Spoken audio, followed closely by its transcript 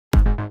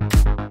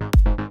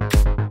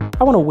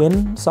I want to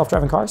win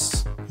self-driving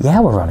cars. Yeah,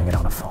 we're running it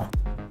on a phone.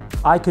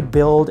 I could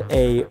build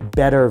a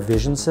better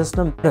vision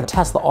system and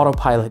test the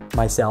autopilot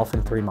myself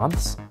in 3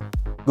 months.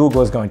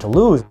 Google is going to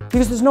lose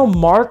because there's no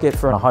market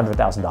for a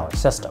 $100,000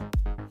 system.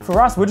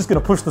 For us, we're just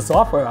going to push the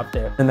software up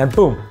there. And then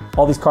boom,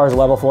 all these cars are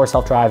level 4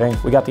 self-driving.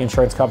 We got the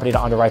insurance company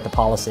to underwrite the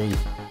policy.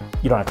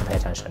 You don't have to pay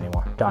attention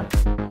anymore. Done.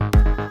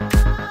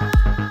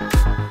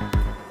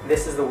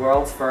 This is the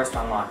world's first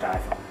unlocked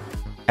iPhone.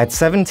 At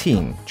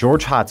 17,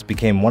 George Hotz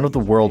became one of the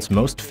world's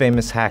most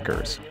famous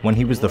hackers when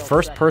he was the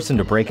first person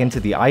to break into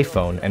the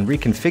iPhone and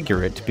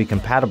reconfigure it to be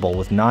compatible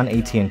with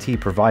non-AT&T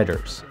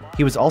providers.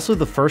 He was also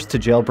the first to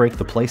jailbreak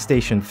the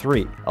PlayStation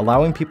 3,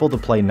 allowing people to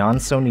play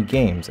non-Sony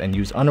games and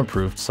use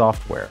unapproved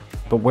software.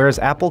 But whereas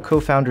Apple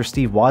co-founder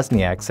Steve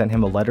Wozniak sent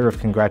him a letter of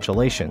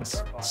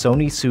congratulations,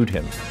 Sony sued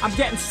him. I'm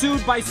getting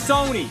sued by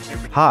Sony!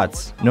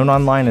 Hotz, known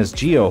online as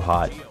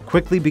GeoHot,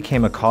 quickly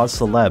became a cause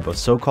celeb of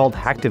so-called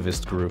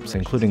hacktivist groups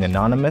including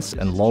Anonymous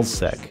and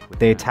Lulzsec.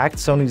 They attacked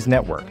Sony's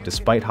network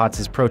despite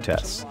Hotz's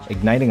protests,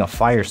 igniting a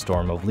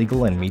firestorm of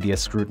legal and media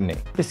scrutiny.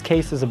 This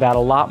case is about a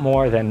lot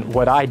more than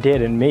what I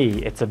did and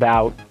me. It's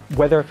about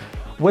whether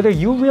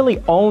you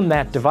really own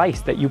that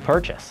device that you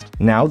purchased.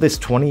 Now this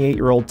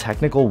 28-year-old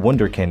technical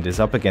wunderkind is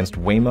up against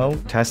Waymo,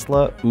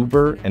 Tesla,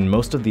 Uber, and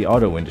most of the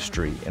auto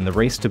industry in the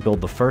race to build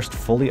the first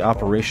fully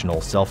operational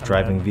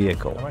self-driving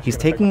vehicle. He's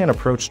taking an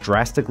approach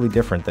drastically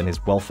different than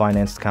his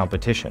well-financed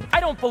competition.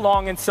 I don't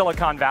belong in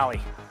Silicon Valley.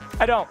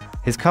 I don't.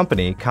 His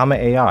company, Comma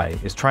AI,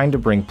 is trying to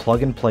bring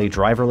plug-and-play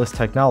driverless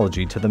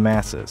technology to the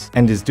masses,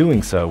 and is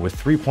doing so with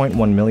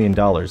 $3.1 million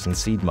in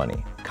seed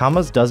money.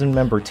 Comma's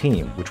dozen-member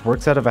team, which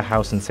works out of a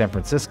house in San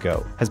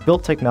Francisco, has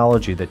built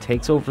technology that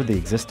takes over the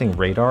existing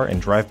radar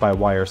and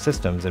drive-by-wire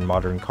systems in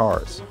modern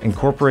cars,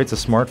 incorporates a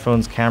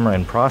smartphone's camera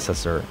and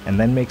processor, and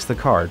then makes the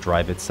car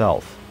drive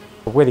itself.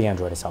 We're the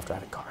Android of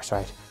self-driving cars,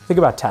 right? Think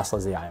about Tesla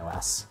as the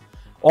iOS.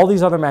 All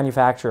these other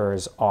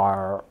manufacturers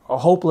are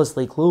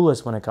hopelessly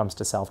clueless when it comes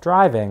to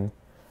self-driving.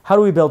 How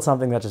do we build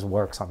something that just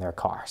works on their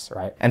cars,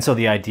 right? And so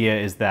the idea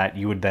is that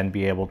you would then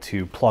be able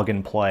to plug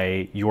and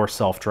play your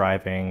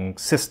self-driving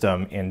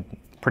system in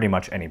pretty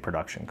much any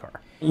production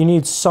car. You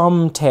need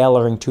some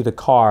tailoring to the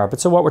car, but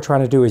so what we're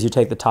trying to do is you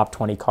take the top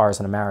 20 cars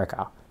in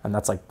America, and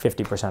that's like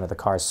 50% of the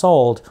cars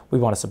sold. We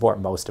want to support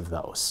most of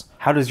those.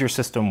 How does your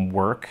system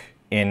work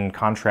in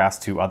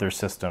contrast to other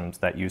systems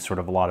that use sort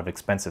of a lot of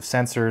expensive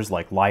sensors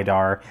like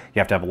LiDAR? You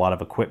have to have a lot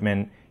of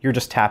equipment. You're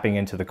just tapping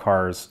into the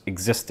car's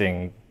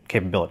existing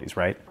capabilities,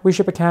 right? We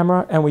ship a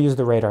camera and we use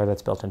the radar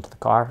that's built into the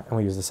car and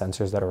we use the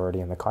sensors that are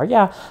already in the car.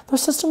 Yeah,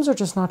 those systems are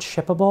just not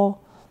shippable.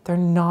 They're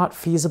not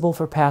feasible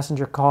for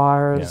passenger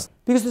cars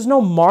because there's no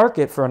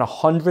market for an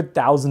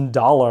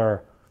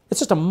 $100,000. It's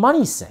just a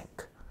money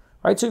sink,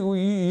 right? So,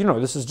 you know,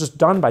 this is just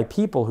done by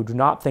people who do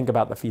not think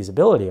about the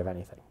feasibility of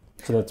anything.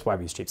 So that's why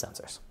we use cheap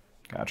sensors.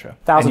 Gotcha.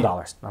 $1,000,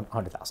 not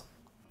 $100,000.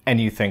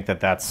 And you think that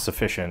that's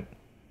sufficient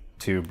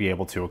to be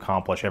able to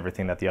accomplish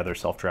everything that the other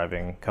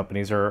self-driving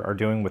companies are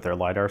doing with their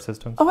LiDAR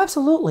systems? Oh,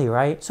 absolutely,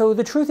 right? So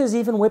the truth is,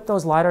 even with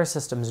those LiDAR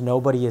systems,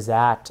 nobody is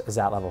at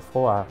level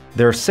 4.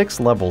 There are 6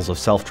 levels of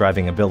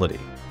self-driving ability.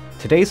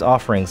 Today's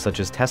offerings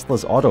such as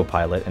Tesla's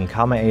Autopilot and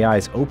Comma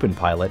AI's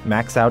OpenPilot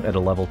max out at a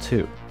level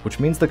 2, which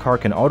means the car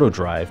can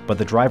auto-drive, but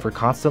the driver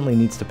constantly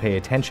needs to pay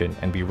attention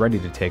and be ready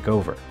to take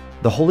over.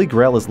 The Holy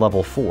Grail is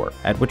level 4,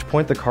 at which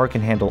point the car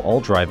can handle all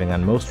driving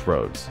on most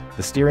roads,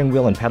 the steering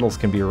wheel and pedals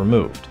can be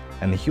removed,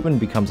 and the human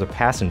becomes a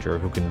passenger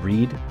who can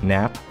read,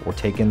 nap, or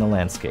take in the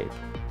landscape.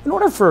 In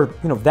order for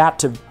that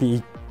to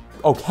be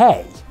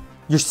okay,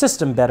 your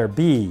system better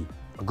be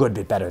a good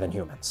bit better than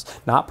humans.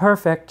 Not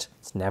perfect,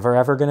 it's never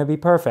ever gonna be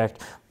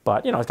perfect,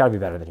 but it's gotta be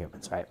better than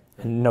humans, right?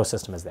 And no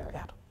system is there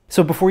yet.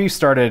 So before you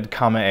started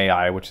Comma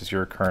AI, which is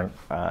your current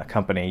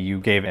company, you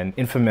gave an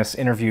infamous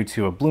interview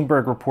to a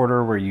Bloomberg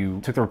reporter where you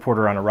took the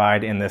reporter on a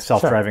ride in this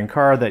self-driving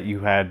car that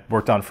you had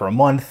worked on for a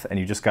month and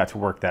you just got to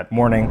work that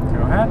morning.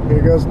 Go ahead.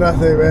 Here goes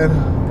nothing,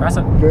 man. Press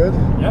it. Good?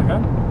 Yeah,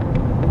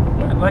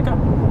 good. Let go.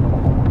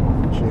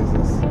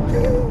 Jesus.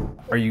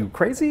 Are you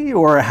crazy,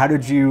 or how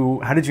did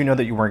you know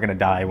that you weren't going to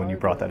die when you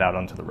brought that out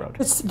onto the road?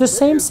 It's the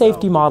same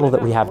safety model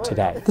that we have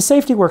today. The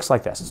safety works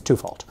like this. It's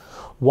twofold.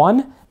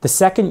 One, the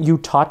second you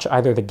touch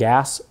either the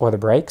gas or the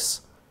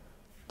brakes,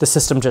 the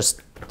system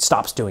just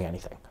stops doing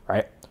anything,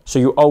 right? So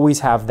you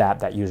always have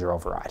that user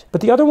override.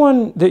 But the other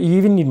one, that you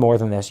even need more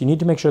than this, you need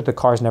to make sure the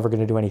car's never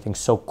going to do anything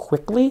so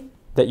quickly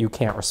that you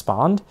can't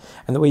respond.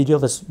 And the way you deal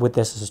with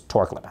this is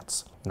torque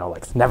limits.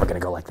 It's never going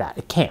to go like that.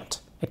 It can't.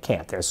 It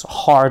can't. There's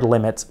hard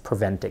limits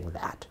preventing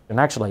that. And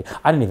actually,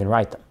 I didn't even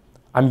write them.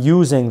 I'm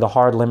using the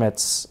hard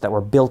limits that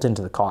were built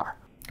into the car.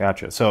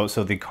 Gotcha. So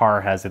the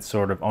car has its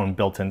sort of own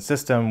built-in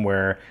system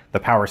where the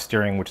power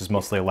steering, which is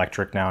mostly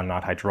electric now and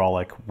not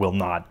hydraulic, will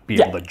not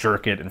be able to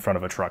jerk it in front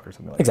of a truck or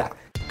something like that.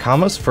 Exactly.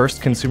 Comma's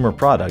first consumer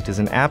product is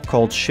an app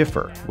called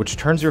Schiffer, which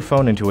turns your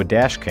phone into a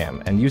dash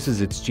cam and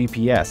uses its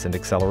GPS and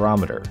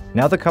accelerometer.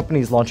 Now the company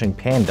is launching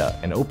Panda,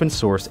 an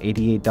open-source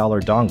 $88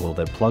 dongle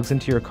that plugs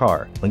into your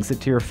car, links it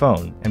to your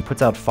phone, and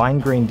puts out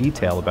fine-grained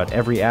detail about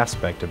every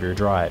aspect of your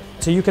drive.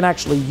 So you can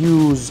actually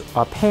use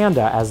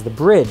Panda as the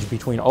bridge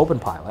between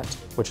OpenPilot,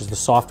 which is the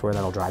software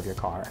that'll drive your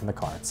car, and the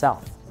car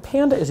itself.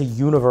 Panda is a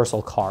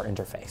universal car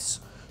interface.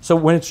 So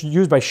when it's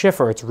used by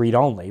Schiffer, it's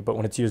read-only, but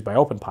when it's used by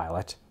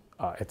OpenPilot,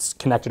 it's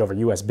connected over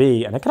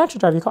USB, and it can actually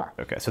drive your car.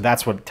 Okay, so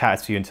that's what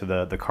ties you into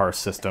the car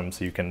system,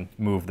 so you can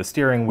move the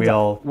steering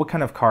wheel. What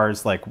kind of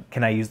cars, like,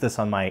 can I use this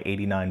on my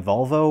 '89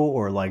 Volvo,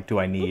 or like, do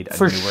I need a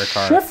newer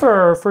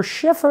car? For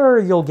Schiffer,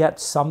 you'll get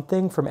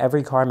something from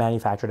every car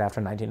manufactured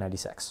after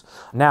 1996.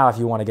 Now, if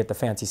you want to get the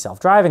fancy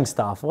self-driving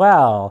stuff,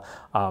 well,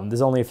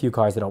 there's only a few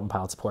cars that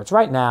OpenPilot supports.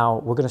 Right now,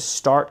 we're going to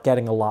start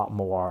getting a lot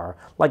more.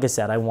 Like I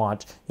said, I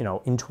want,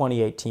 in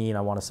 2018, I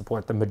want to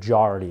support the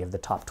majority of the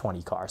top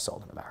 20 cars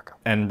sold in America.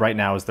 And right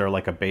now, is there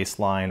like a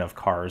baseline of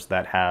cars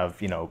that have,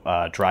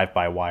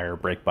 drive-by-wire,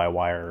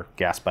 brake-by-wire,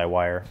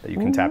 gas-by-wire that you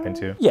can tap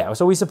into? Yeah,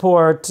 so we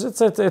support, it's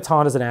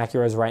Hondas and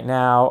Acuras right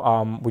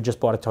now. We just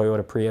bought a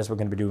Toyota Prius. We're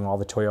going to be doing all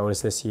the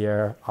Toyotas this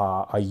year.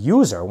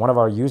 One of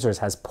our users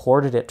has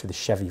ported it to the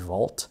Chevy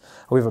Volt.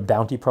 We have a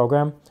bounty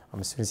program.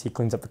 As soon as he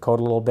cleans up the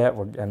code a little bit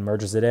and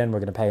merges it in, we're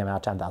going to pay him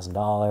out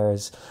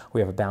 $10,000. We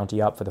have a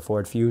bounty up for the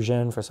Ford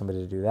Fusion for somebody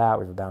to do that.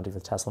 We have a bounty for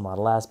the Tesla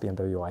Model S,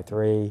 BMW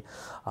i3,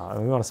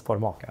 and we want to support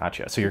them all.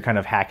 Gotcha. So you're kind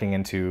of hacking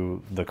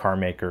into the car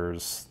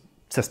makers'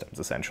 systems,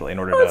 essentially, in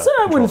order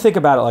I wouldn't think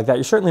about it like that.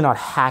 You're certainly not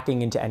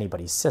hacking into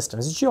anybody's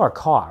systems. It's your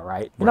car,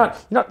 right? You're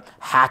not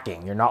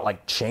hacking. You're not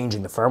like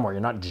changing the firmware. You're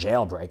not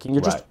jailbreaking.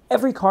 You're just,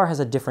 every car has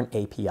a different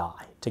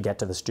API to get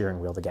to the steering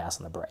wheel, the gas,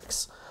 and the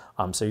brakes.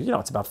 So,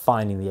 it's about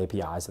finding the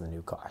APIs in the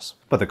new cars.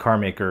 But the car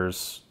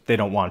makers, they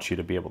don't want you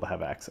to be able to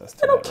have access to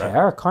it. They don't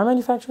care. Right? Car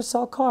manufacturers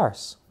sell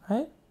cars,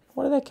 right?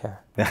 What do they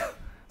care? Yeah.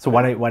 So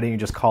why don't you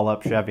just call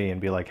up Chevy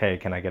and be like, hey,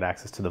 can I get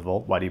access to the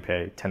Volt? Why do you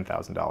pay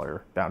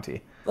 $10,000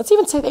 bounty? Let's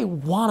even say they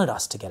wanted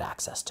us to get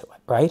access to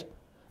it, right?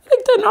 I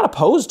think they're not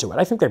opposed to it.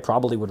 I think they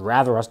probably would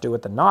rather us do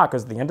it than not,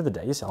 because at the end of the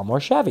day, you sell more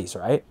Chevys,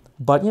 right?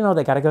 But,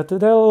 they got to go through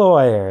their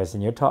lawyers,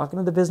 and you're talking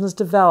to the business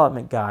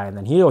development guy, and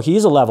then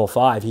he's a level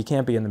 5. He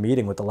can't be in the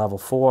meeting with the level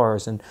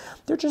 4s, and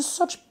they're just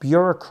such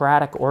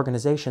bureaucratic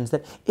organizations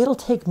that it'll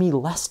take me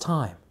less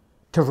time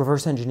to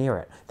reverse engineer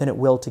it than it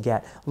will to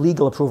get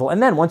legal approval.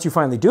 And then once you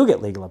finally do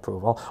get legal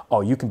approval,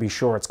 you can be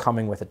sure it's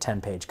coming with a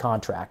 10-page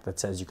contract that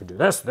says you can do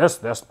this,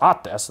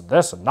 not this,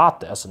 and not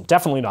this, and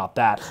definitely not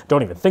that.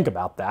 Don't even think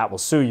about that. We'll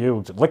sue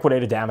you,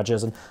 liquidated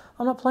damages, and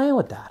I'm not playing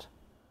with that.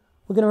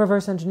 We're going to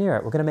reverse engineer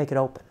it. We're going to make it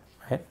open,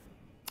 right?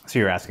 So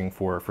you're asking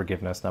for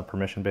forgiveness, not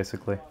permission,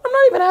 basically? I'm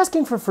not even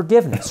asking for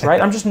forgiveness, right?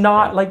 I'm just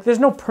not, there's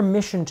no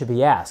permission to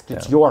be asked.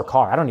 It's your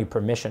car. I don't need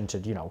permission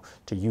to,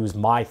 to use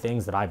my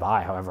things that I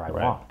buy however I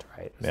want,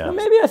 right? Yeah. So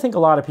maybe I think a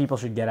lot of people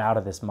should get out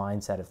of this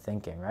mindset of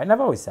thinking, right? And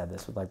I've always said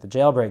this with the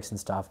jailbreaks and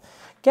stuff.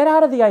 Get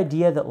out of the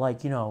idea that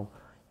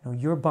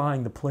you're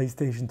buying the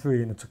PlayStation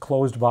 3 and it's a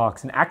closed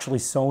box and actually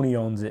Sony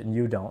owns it and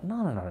you don't. No.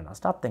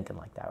 Stop thinking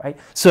like that, right?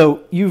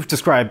 So you've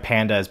described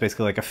Panda as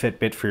basically like a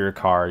Fitbit for your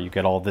car. You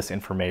get all this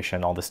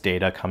information, all this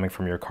data coming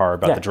from your car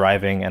about the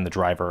driving and the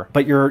driver.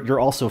 But you're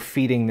also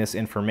feeding this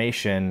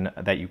information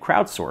that you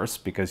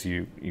crowdsource, because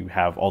you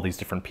have all these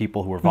different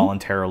people who are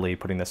voluntarily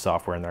putting this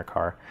software in their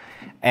car.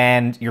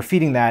 And you're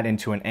feeding that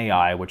into an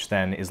AI, which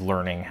then is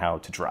learning how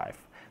to drive.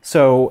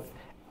 So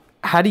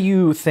how do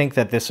you think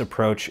that this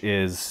approach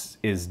is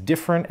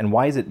different, and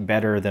why is it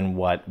better than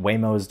what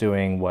Waymo is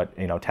doing, what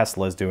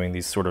Tesla is doing,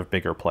 these sort of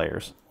bigger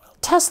players?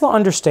 Tesla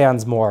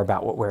understands more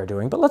about what we're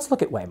doing, but let's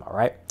look at Waymo,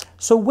 right?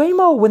 So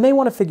Waymo, when they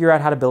want to figure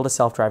out how to build a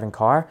self-driving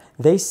car,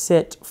 they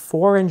sit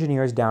 4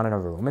 engineers down in a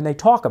room and they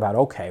talk about,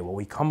 okay, well,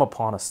 we come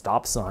upon a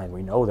stop sign.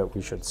 We know that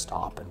we should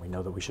stop, and we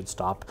know that we should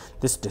stop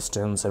this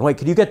distance. And wait,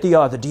 could you get the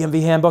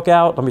DMV handbook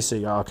out? Let me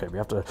see. Okay, we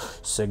have to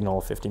signal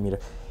 50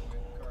 meters.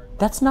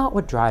 That's not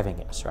what driving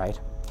is, right?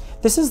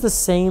 This is the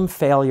same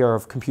failure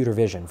of computer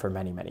vision for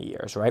many, many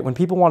years, right? When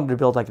people wanted to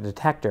build a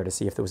detector to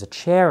see if there was a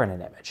chair in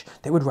an image,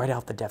 they would write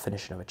out the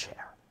definition of a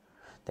chair.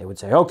 They would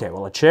say, okay,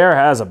 well, a chair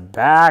has a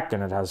back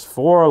and it has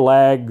 4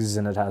 legs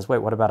and it has, wait,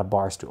 what about a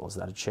bar stool? Is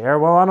that a chair?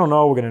 Well, I don't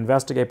know. We're going to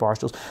investigate bar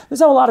stools. There's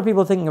how a lot of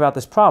people are thinking about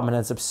this problem, and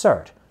it's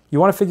absurd. You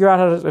want to figure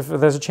out if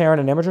there's a chair in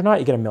an image or not,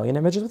 you get 1 million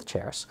images with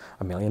chairs,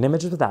 1 million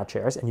images without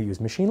chairs, and you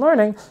use machine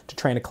learning to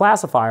train a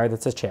classifier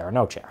that says chair or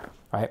no chair,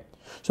 right?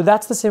 So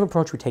that's the same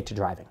approach we take to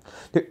driving.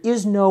 There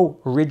is no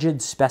rigid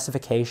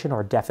specification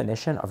or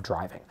definition of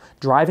driving.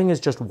 Driving is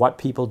just what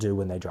people do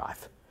when they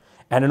drive.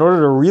 And in order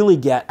to really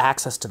get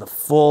access to the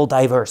full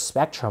diverse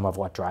spectrum of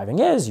what driving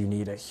is, you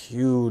need a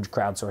huge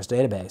crowdsourced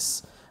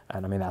database.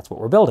 And I mean, that's what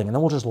we're building. And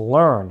then we'll just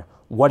learn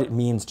what it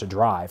means to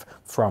drive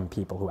from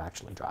people who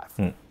actually drive.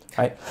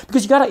 right?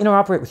 Because you got to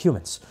interoperate with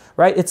humans,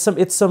 right? It's some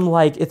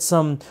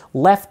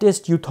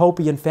leftist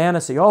utopian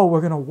fantasy. Oh,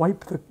 we're going to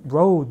wipe the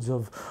roads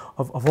of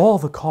all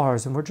the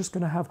cars, and we're just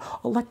going to have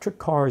electric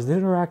cars that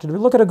interact.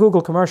 Look at a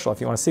Google commercial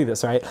if you want to see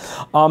this, right?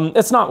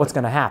 It's not what's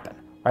going to happen.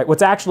 Right?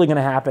 What's actually going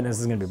to happen is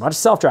there's going to be a bunch of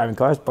self-driving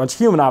cars, a bunch of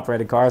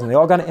human-operated cars, and they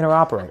all got to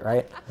interoperate,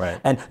 right? Right.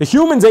 And the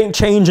humans ain't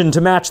changing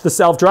to match the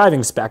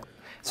self-driving spec.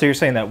 So you're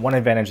saying that one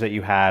advantage that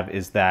you have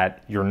is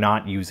that you're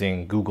not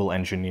using Google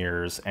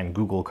engineers and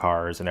Google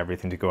cars and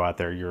everything to go out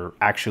there. You're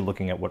actually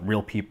looking at what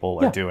real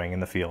people are doing in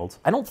the field.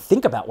 I don't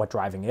think about what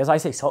driving is. I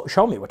say,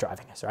 show me what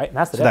driving is, right? And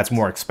that's the So that's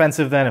more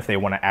expensive then. If they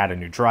want to add a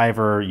new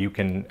driver, you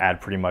can add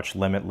pretty much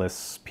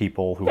limitless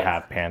people who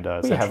have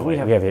Panda. We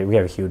have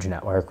a huge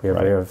network. We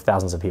have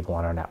thousands of people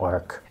on our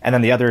network. And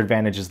then the other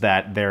advantage is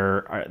that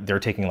they're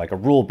taking like a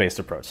rule-based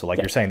approach. So like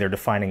you're saying, they're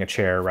defining a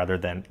chair rather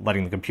than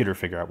letting the computer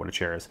figure out what a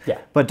chair is. Yeah.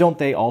 But don't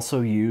they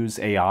also use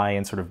AI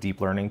and sort of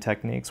deep learning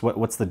techniques?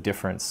 What's the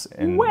difference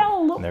in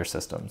their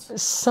systems?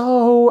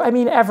 So, I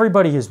mean,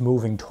 everybody is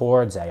moving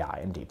towards AI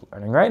and deep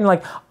learning, right? And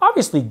like,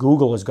 obviously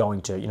Google is going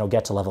to,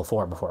 get to level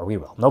 4 before we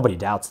will. Nobody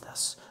doubts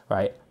this,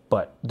 right?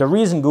 But the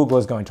reason Google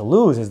is going to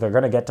lose is they're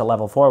going to get to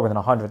level 4 with an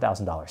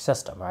 $100,000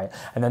 system, right?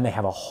 And then they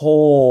have a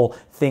whole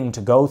thing to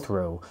go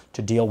through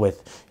to deal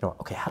with,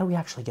 okay, how do we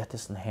actually get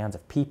this in the hands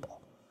of people?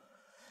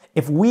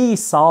 If we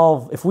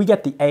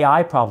get the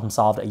AI problem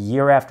solved a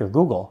year after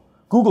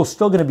Google's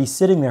still going to be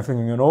sitting there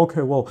thinking,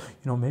 okay, well,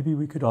 maybe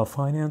we could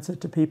finance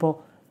it to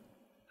people.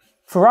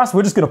 For us,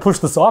 we're just going to push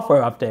the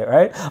software update,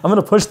 right? I'm going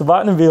to push the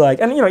button and be like,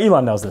 and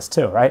Elon knows this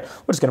too, right?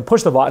 We're just going to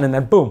push the button and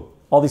then boom,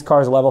 all these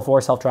cars are level 4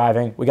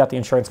 self-driving. We got the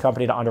insurance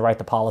company to underwrite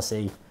the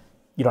policy.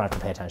 You don't have to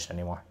pay attention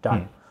anymore.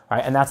 Done.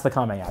 Right? And that's the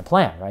common AI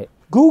plan, right?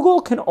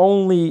 Google can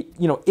only,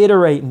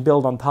 iterate and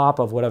build on top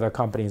of what other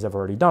companies have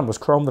already done. Was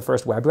Chrome the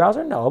first web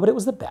browser? No, but it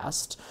was the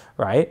best,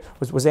 right?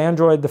 Was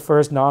Android the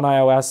first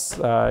non-iOS,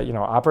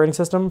 operating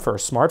system for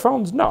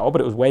smartphones? No,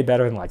 but it was way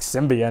better than like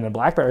Symbian and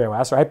BlackBerry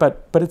OS, right?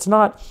 But it's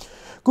not.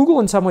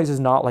 Google in some ways is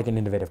not like an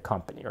innovative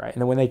company, right?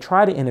 And then when they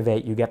try to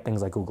innovate, you get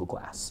things like Google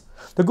Glass.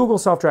 The Google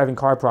self-driving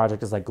car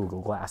project is like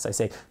Google Glass. I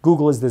say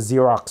Google is the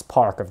Xerox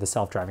PARC of the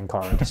self-driving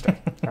car industry,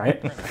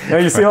 right?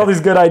 You see all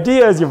these good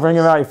ideas, you bring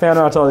them out, you fan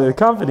out to all the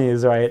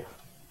companies, right?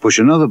 Push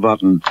another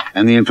button,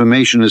 and the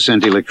information is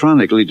sent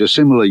electronically to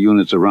similar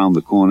units around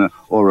the corner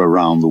or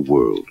around the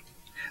world.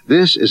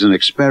 This is an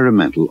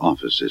experimental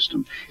office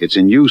system. It's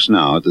in use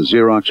now at the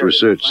Xerox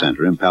Research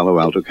Center in Palo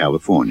Alto,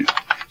 California.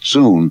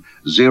 Soon,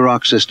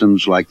 Xerox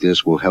systems like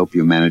this will help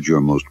you manage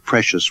your most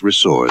precious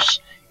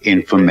resource,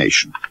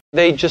 information.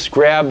 They just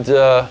grabbed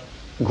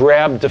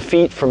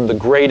defeat from the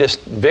greatest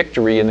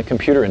victory in the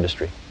computer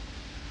industry.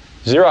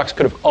 Xerox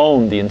could have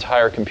owned the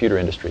entire computer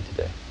industry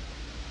today.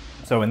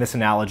 So in this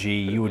analogy,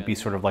 you would be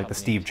sort of like the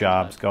Steve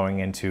Jobs going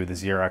into the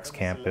Xerox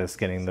campus,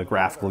 getting the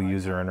graphical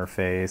user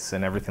interface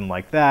and everything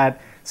like that,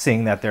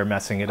 seeing that they're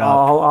messing it up.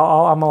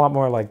 I'm a lot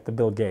more like the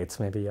Bill Gates.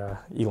 Maybe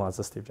Elon's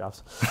the Steve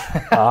Jobs. You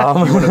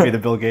want to be the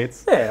Bill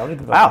Gates? Yeah, I'll be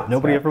the Bill Wow, Gates.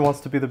 nobody ever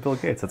wants to be the Bill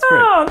Gates. That's great.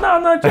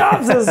 No,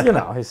 Jobs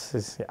is,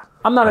 he's yeah.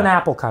 I'm not an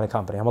Apple kind of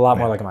company. I'm a lot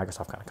more like a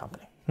Microsoft kind of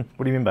company.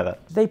 What do you mean by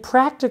that? They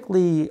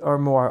practically are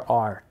more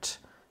art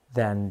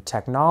than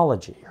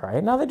technology,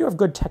 right? Now they do have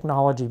good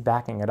technology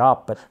backing it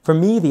up, but for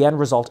me, the end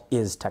result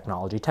is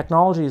technology.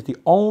 Technology is the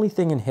only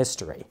thing in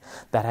history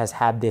that has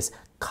had this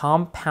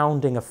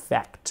compounding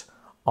effect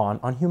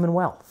on human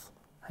wealth.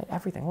 Right?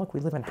 Everything. Look, we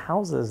live in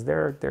houses.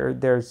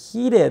 They're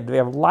heated. We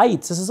have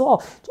lights. It's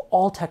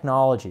all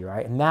technology,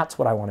 right? And that's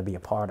what I want to be a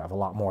part of a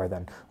lot more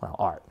than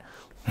art.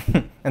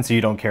 And so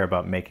you don't care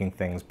about making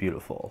things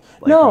beautiful?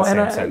 Like No, in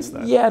the and same sense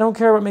then. I don't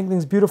care about making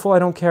things beautiful. I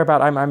don't care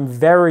about. I'm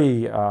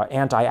very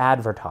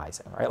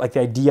anti-advertising, right? Like the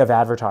idea of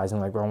advertising,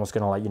 like we're almost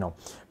going to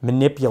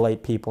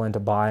manipulate people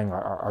into buying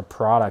our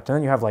product. And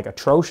then you have like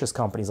atrocious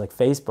companies like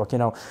Facebook.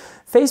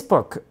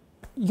 Facebook.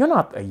 You're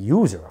not a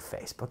user of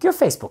Facebook. You're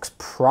Facebook's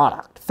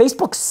product.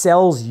 Facebook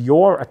sells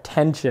your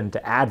attention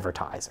to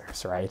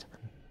advertisers, right?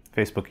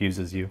 Facebook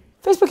uses you.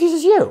 Facebook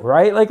uses you,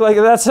 right? Like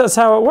that's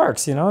how it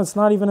works. It's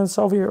not even in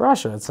Soviet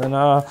Russia. It's in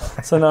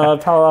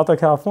Palo Alto,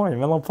 California,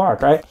 Menlo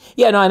Park, right?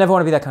 Yeah, no, I never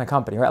want to be that kind of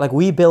company, right? Like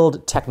we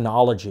build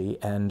technology,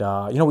 and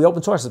we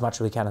open source as much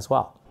as we can as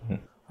well,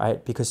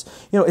 right? Because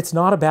it's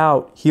not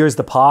about here's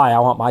the pie. I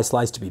want my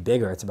slice to be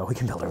bigger. It's about we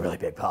can build a really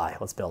big pie.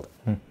 Let's build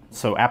it.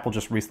 So Apple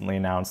just recently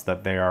announced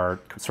that they are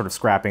sort of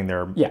scrapping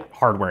their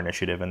hardware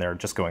initiative and they're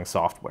just going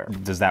software.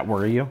 Does that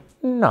worry you?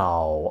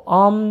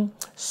 No.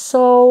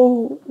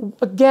 So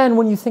again,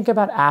 when you think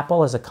about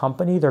Apple as a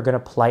company, they're going to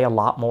play a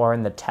lot more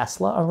in the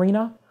Tesla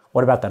arena.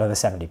 What about that other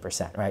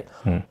 70%, right?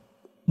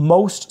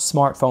 Most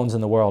smartphones in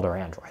the world are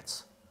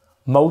Androids.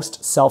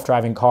 Most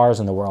self-driving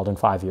cars in the world in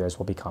 5 years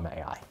will become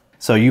AI.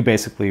 So you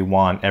basically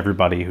want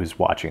everybody who's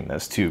watching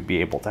this to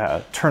be able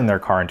to turn their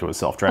car into a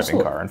self-driving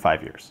car in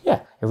 5 years. Yeah,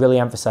 I really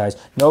emphasize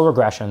no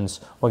regressions.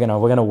 We're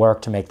gonna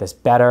work to make this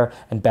better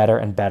and better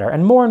and better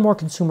and more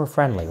consumer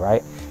friendly,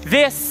 right?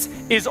 This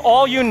is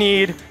all you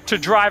need to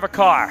drive a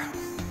car.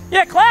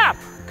 Yeah, clap,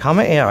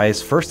 Comma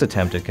AI's first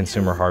attempt at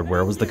consumer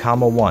hardware was the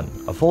Comma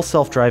 1, a full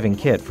self-driving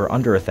kit for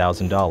under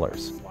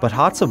 $1,000. But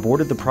Hotz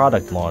aborted the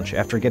product launch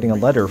after getting a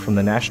letter from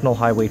the National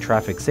Highway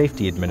Traffic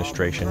Safety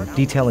Administration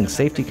detailing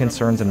safety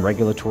concerns and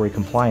regulatory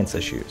compliance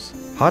issues.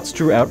 Hotz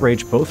drew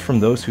outrage both from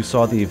those who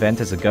saw the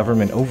event as a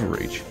government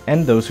overreach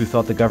and those who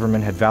thought the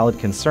government had valid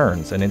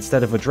concerns, and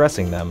instead of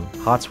addressing them,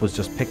 Hotz was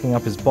just picking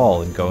up his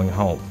ball and going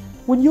home.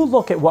 When you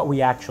look at what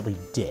we actually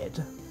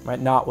did,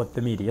 right, not what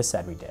the media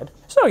said we did.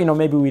 So,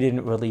 maybe we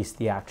didn't release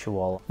the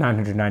actual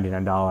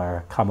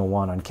 $999 Comma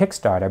 1 on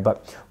Kickstarter,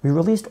 but we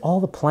released all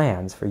the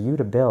plans for you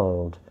to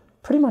build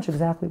pretty much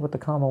exactly what the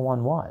Comma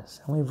 1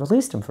 was. And we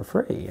released them for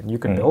free, and you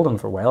could build them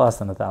for way less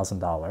than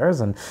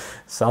 $1,000, and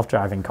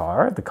self-driving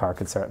car, the car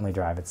could certainly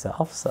drive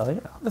itself.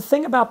 So, The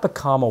thing about the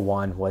Comma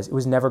 1 was it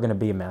was never going to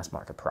be a mass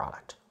market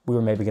product. We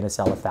were maybe going to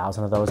sell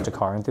 1,000 of those to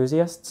car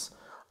enthusiasts.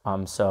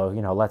 So,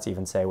 let's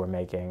even say we're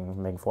making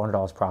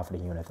 $400 profit a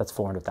unit. That's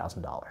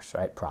 $400,000,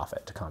 right?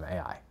 Profit to Comma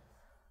AI.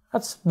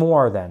 That's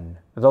more than,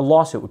 the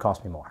lawsuit would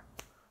cost me more,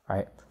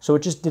 right? So it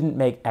just didn't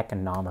make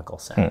economical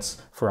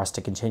sense for us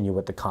to continue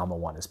with the Comma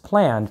 1 as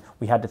planned.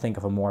 We had to think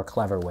of a more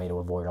clever way to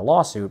avoid a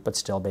lawsuit, but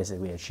still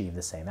basically achieve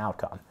the same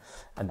outcome.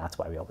 And that's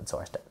why we open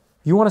sourced it.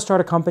 You want to start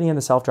a company in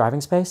the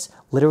self-driving space?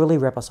 Literally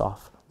rip us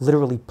off.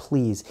 Literally,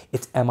 please.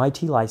 It's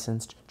MIT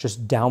licensed.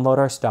 Just download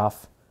our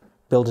stuff,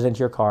 build it into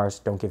your cars,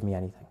 don't give me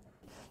anything.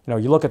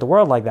 You look at the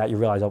world like that, you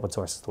realize open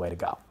source is the way to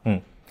go.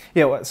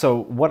 Yeah, so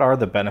what are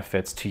the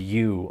benefits to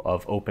you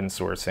of open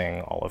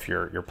sourcing all of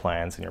your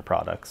plans and your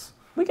products?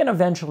 We can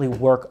eventually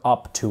work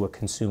up to a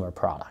consumer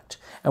product,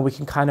 and we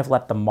can kind of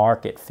let the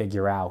market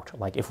figure out,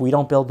 like, if we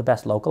don't build the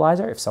best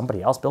localizer, if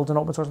somebody else builds an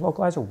open source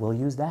localizer, we'll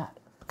use that.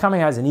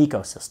 Coming as an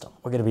ecosystem,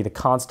 we're going to be the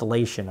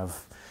constellation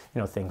of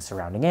things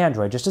surrounding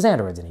Android, just as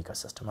Android's an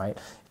ecosystem, right?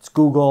 It's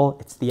Google,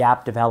 it's the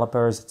app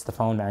developers, it's the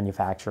phone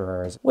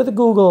manufacturers, with a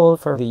Google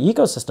for the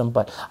ecosystem,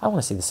 but I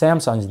want to see the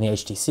Samsungs and the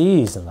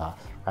HTCs and the,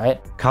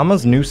 right?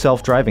 Comma's new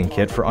self-driving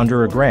kit for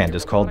under $1,000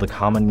 is called the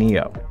Comma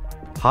Neo.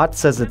 Hotz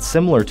says it's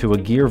similar to a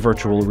Gear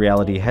virtual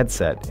reality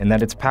headset in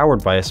that it's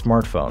powered by a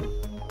smartphone.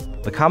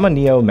 The Comma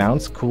Neo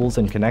mounts, cools,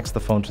 and connects the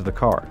phone to the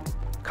car.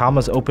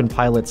 Comma's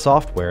OpenPilot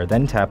software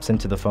then taps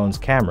into the phone's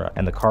camera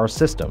and the car's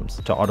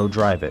systems to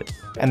auto-drive it.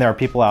 And there are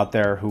people out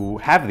there who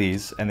have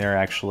these, and they're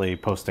actually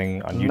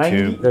posting on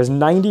YouTube. There's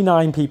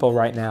 99 people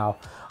right now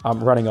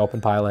running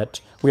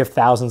OpenPilot. We have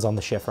thousands on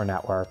the Schiffer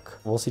network.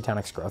 We'll see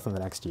 10x growth in the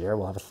next year.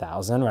 We'll have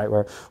 1,000, right?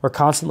 We're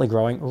constantly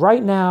growing.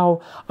 Right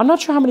now, I'm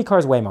not sure how many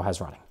cars Waymo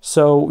has running.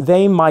 So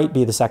they might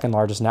be the second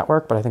largest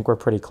network, but I think we're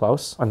pretty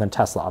close. And then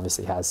Tesla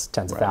obviously has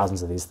tens of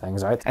thousands of these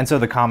things, right? And so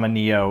the Comma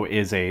Neo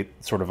is a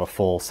sort of a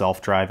full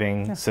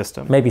self-driving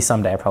system? Maybe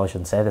someday, I probably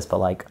shouldn't say this,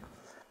 but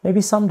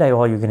maybe someday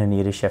all you're gonna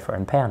need is Schiffer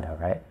and Panda,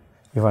 right?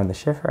 You run the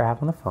Schiffer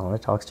app on the phone,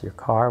 it talks to your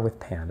car with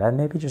Panda, and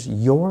maybe just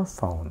your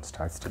phone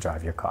starts to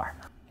drive your car.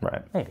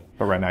 Right. Maybe.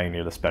 But right now you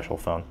need a special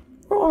phone.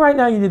 Well, right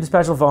now you need the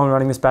special phone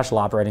running the special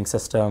operating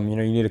system. You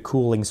need a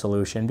cooling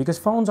solution because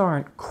phones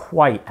aren't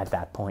quite at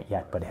that point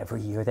yet, but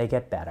every year they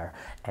get better.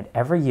 And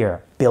every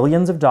year,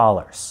 billions of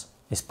dollars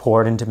is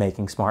poured into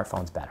making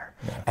smartphones better.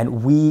 Yeah.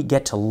 And we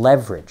get to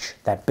leverage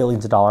that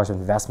billions of dollars of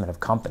investment of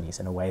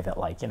companies in a way that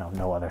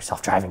no other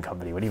self-driving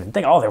company would even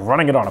think, oh, they're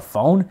running it on a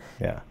phone?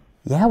 Yeah.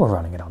 Yeah, we're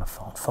running it on a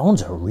phone.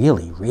 Phones are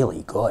really,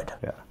 really good.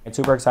 Yeah. It's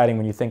super exciting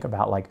when you think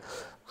about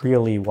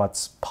really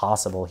what's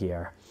possible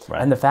here. Right.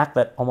 And the fact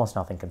that almost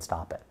nothing can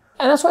stop it.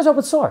 And that's why it's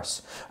open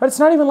source. Right? It's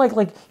not even like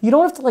you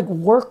don't have to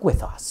work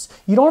with us.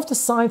 You don't have to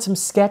sign some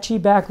sketchy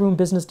backroom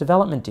business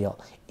development deal.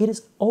 It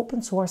is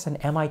open source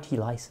and MIT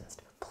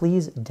licensed.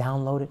 Please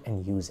download it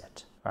and use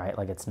it. Right?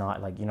 It's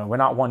not we're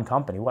not one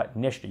company. What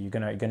niche are you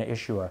gonna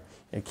issue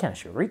you can't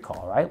issue a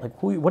recall, right?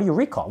 What do you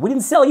recall? We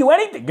didn't sell you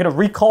anything. You're gonna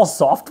recall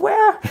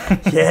software?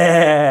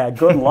 Yeah,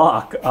 good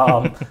luck.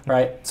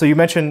 Right. So you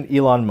mentioned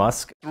Elon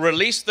Musk.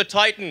 Release the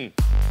Titan.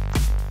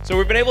 So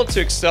we've been able to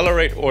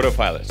accelerate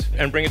autopilot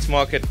and bring it to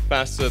market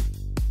faster.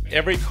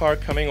 Every car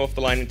coming off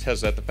the line in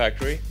Tesla at the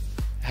factory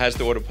has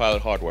the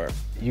autopilot hardware.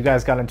 You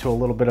guys got into a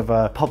little bit of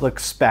a public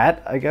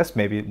spat, I guess.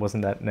 Maybe it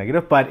wasn't that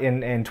negative, but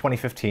in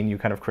 2015, you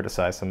kind of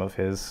criticized some of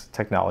his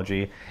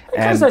technology. I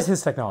criticized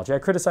his technology. I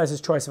criticized his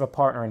choice of a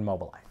partner in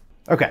Mobileye.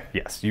 Okay,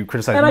 yes, you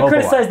criticized Mobileye. And I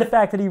criticized the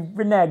fact that he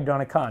reneged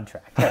on a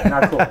contract. Yeah,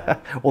 not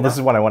cool. Well, this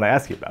is what I want to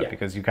ask you about,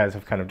 because you guys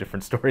have kind of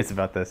different stories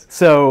about this.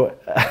 So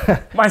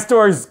my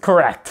story's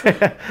correct.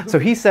 So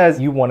he says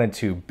you wanted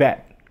to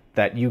bet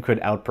that you could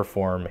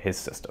outperform his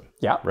system.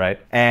 Yeah. Right?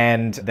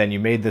 And then you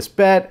made this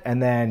bet, and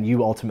then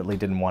you ultimately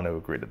didn't want to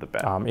agree to the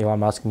bet. Elon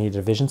Musk needed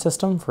a vision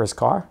system for his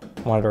car.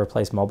 Wanted to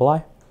replace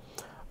Mobileye.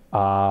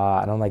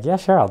 And I'm like, yeah,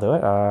 sure, I'll do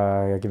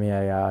it. Give me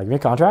a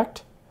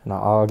contract, and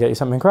I'll get you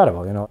something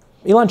incredible,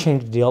 Elon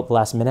changed the deal at the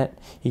last minute.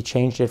 He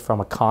changed it from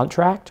a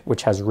contract,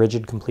 which has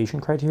rigid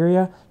completion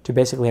criteria, to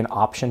basically an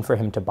option for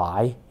him to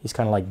buy. He's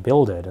kind of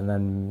build it, and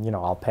then,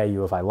 I'll pay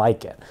you if I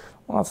like it.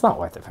 Well, it's not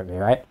worth it for me,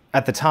 right?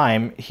 At the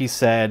time, he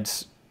said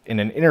in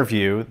an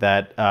interview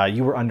that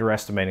you were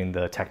underestimating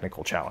the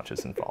technical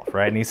challenges involved,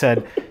 right? And he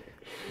said,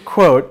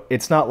 quote,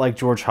 "It's not like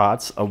George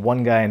Hotz, a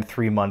one guy in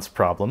 3 months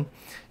problem.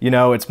 You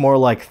know, it's more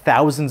like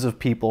thousands of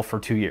people for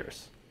 2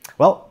 years."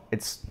 Well,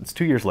 it's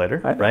 2 years later,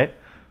 right?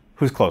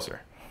 Who's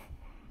closer?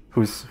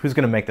 Who's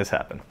going to make this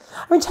happen?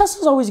 I mean,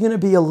 Tesla's always going to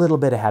be a little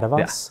bit ahead of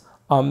us.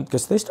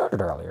 Because they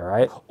started earlier,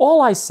 right?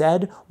 All I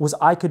said was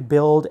I could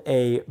build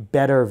a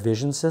better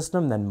vision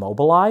system than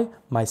Mobileye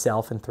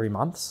myself in 3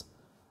 months.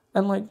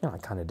 And like, I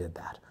kind of did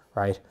that,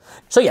 right?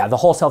 So yeah, the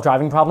whole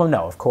self-driving problem,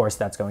 no, of course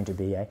that's going to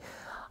be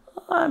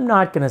I'm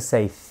not going to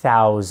say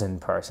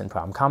 1,000-person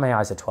problem.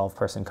 ComAI is a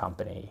 12-person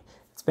company.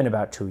 It's been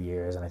about 2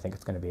 years, and I think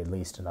it's going to be at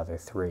least another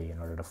 3 in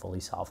order to fully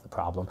solve the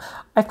problem.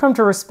 I've come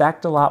to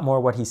respect a lot more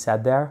what he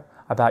said there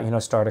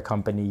about, start a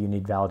company, you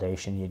need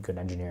validation, you need good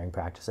engineering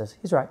practices.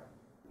 He's right.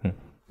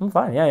 I'm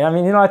fine. Yeah. I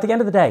mean, at the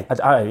end of the day, the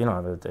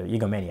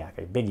egomaniac,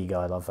 a big ego.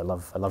 I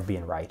love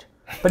being right,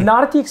 but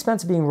not at the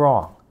expense of being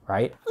wrong.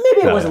 Right?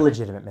 Maybe it was a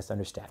legitimate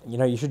misunderstanding.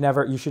 You should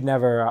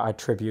never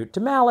attribute to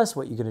malice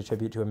what you can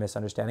attribute to a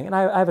misunderstanding. And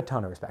I have a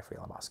ton of respect for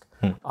Elon Musk.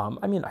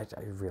 I mean, I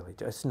really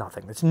do. It's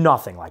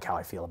nothing like how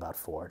I feel about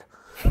Ford.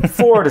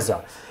 Ford is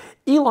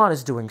Elon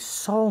is doing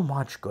so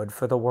much good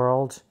for the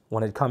world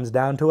when it comes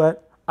down to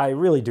it. I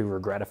really do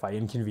regret if I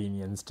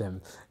inconvenienced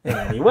him in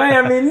any way.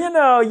 I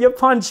mean, you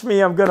punch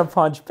me, I'm going to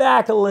punch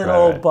back a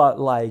little, but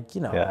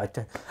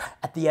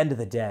at the end of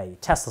the day,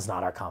 Tesla's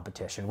not our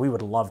competition. We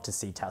would love to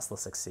see Tesla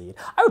succeed.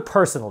 I would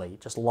personally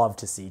just love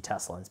to see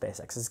Tesla and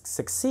SpaceX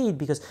succeed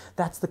because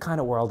that's the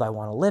kind of world I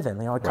want to live in.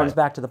 It comes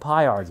back to the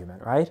pie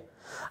argument, right?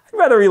 I'd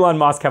rather Elon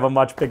Musk have a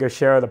much bigger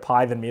share of the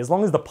pie than me, as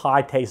long as the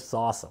pie tastes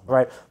awesome,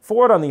 right?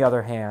 Ford, on the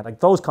other hand,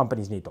 those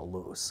companies need to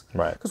lose.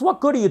 Right. Because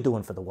what good are you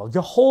doing for the world?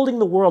 You're holding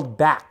the world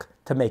back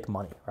to make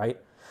money, right?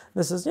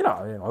 This is,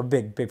 a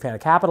big fan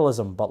of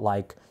capitalism, but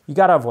you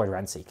got to avoid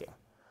rent-seeking,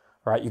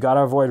 right? You got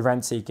to avoid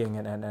rent-seeking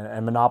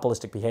and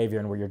monopolistic behavior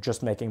and where you're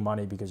just making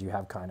money because you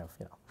have kind of,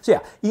 So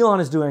yeah, Elon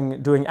is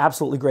doing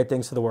absolutely great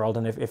things for the world,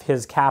 and if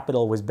his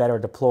capital was better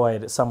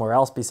deployed somewhere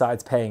else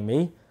besides paying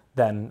me,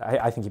 then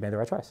I think he made the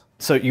right choice.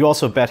 So you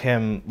also bet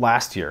him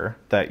last year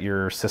that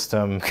your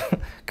system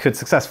could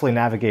successfully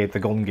navigate the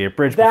Golden Gate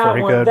Bridge before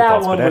he could.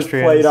 That one was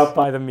played up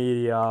by the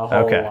media a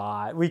whole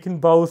lot. We can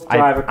both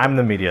drive. I'm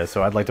the media,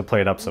 so I'd like to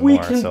play it up some more. We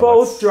can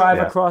both drive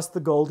across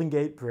the Golden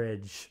Gate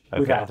Bridge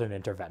without an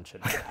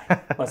intervention.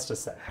 Let's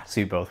just say.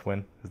 So you both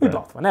win? We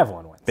both win.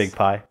 Everyone wins. Big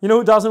pie. You know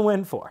who doesn't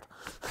win? Ford.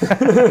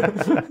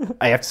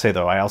 I have to say,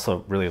 though, I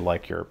also really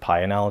like your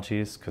pie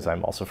analogies because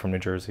I'm also from New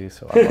Jersey,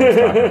 so I'm always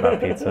talking about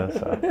pizza,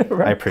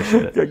 so I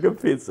appreciate it.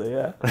 Good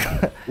pizza,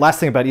 yeah. Last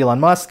thing about Elon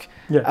Musk,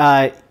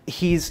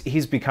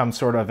 he's become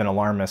sort of an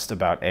alarmist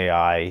about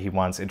AI. He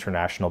wants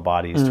international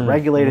bodies to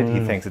regulate it.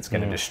 He thinks it's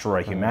going to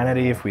destroy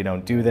humanity if we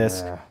don't do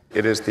this.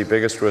 It is the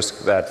biggest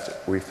risk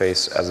that we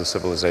face as a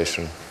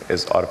civilization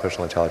is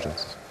artificial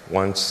intelligence.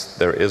 Once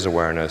there is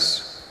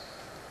awareness,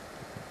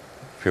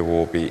 people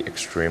will be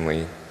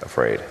extremely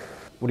afraid.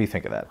 What do you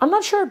think of that? I'm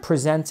not sure it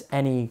presents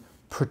any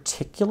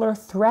particular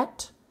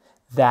threat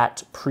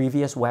that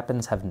previous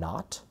weapons have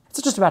not.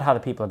 It's just about how the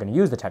people are going to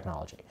use the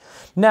technology.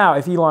 Now,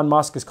 if Elon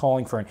Musk is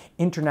calling for an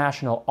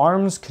international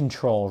arms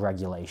control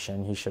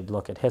regulation, he should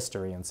look at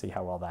history and see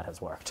how well that has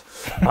worked.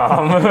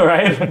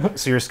 Right?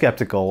 So you're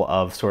skeptical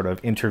of sort of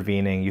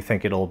intervening. You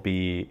think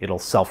it'll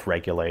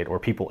self-regulate, or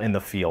people in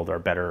the field are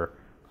better.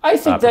 I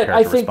think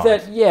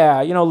that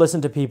yeah,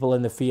 listen to people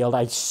in the field.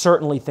 I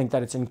certainly think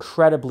that it's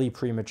incredibly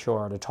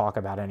premature to talk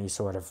about any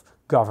sort of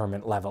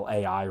government-level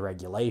AI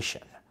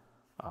regulation.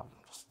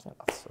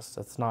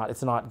 It's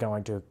not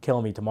going to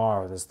kill me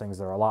tomorrow. There's things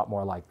that are a lot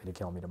more likely to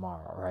kill me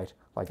tomorrow, right?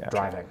 Like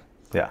driving.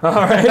 Yeah. All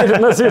right.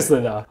 No,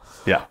 seriously, though.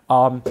 Yeah.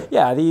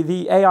 Yeah.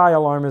 The AI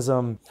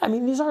alarmism. I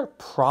mean, these are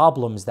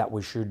problems that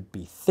we should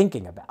be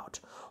thinking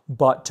about.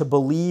 But to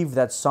believe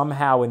that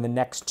somehow in the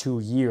next 2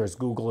 years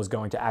Google is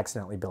going to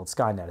accidentally build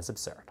Skynet is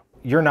absurd.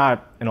 You're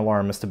not an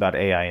alarmist about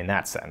AI in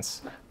that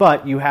sense,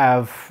 but you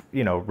have,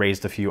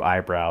 raised a few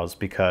eyebrows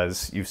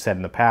because you've said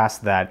in the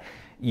past that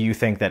you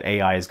think that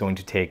AI is going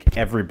to take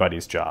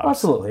everybody's jobs.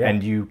 Absolutely, yeah.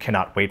 And you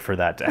cannot wait for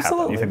that to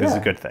happen. You think this is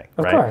a good thing,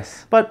 right? Of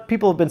course. But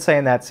people have been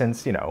saying that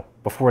since,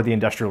 before the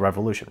Industrial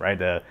Revolution, right?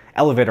 The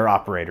elevator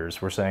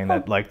operators were saying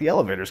that, the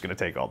elevator's going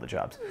to take all the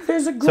jobs.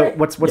 So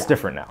what's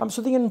different now?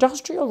 So the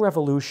Industrial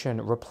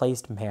Revolution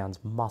replaced man's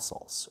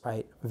muscles,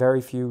 right?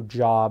 Very few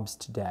jobs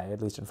today,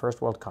 at least in first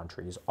world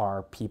countries,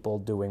 are people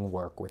doing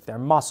work with their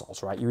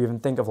muscles, right? You even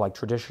think of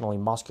traditionally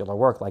muscular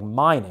work like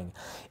mining.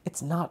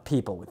 It's not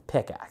people with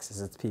pickaxes.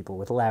 It's people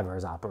with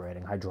levers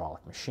operating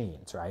hydraulic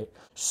machines, right?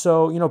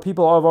 So,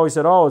 people have always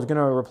said, oh, it's going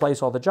to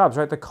replace all the jobs,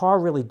 right? The car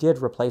really did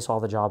replace all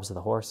the jobs of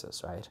the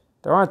horses, right?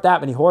 There aren't that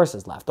many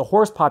horses left. The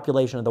horse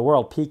population of the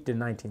world peaked in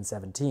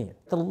 1917.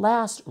 The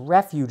last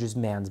refuge is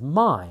man's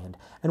mind.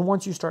 And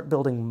once you start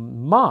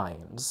building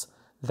minds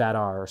that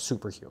are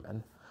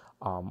superhuman,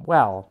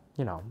 well,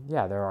 you know,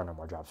 yeah, there are no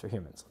more jobs for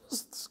humans.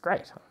 This is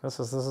great. This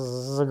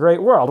is a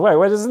great world.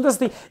 Wait, isn't this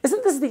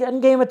the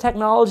end game of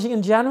technology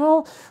in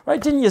general?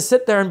 Right? Didn't you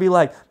sit there and be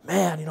like,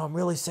 man, you know, I'm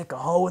really sick of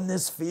hoeing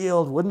this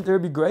field. Wouldn't there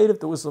be great if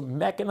there was some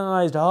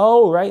mechanized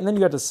hoe, right? And then you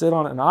got to sit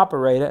on it and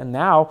operate it. And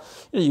now,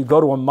 you know, you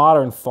go to a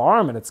modern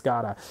farm and it's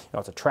got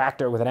it's a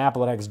tractor with an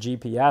Apple-X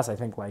GPS. I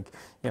think, like,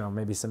 you know,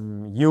 maybe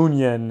some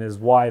union is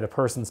why the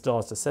person still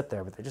has to sit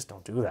there, but they just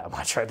don't do that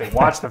much, right? They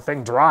watch the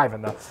thing drive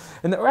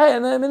right?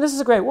 And I mean, this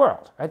is a great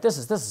world, right? This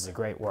is a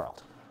great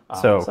world.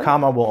 So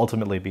Comma will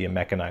ultimately be a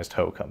mechanized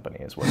hoe company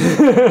as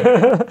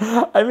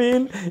well. I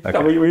mean, okay.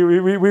 No,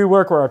 we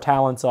work where our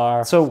talents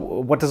are. So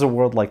what does a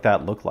world like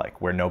that look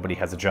like, where nobody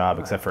has a job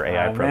except for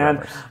AI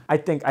programmers?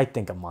 Man, I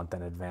think a month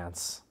in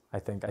advance. I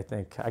think I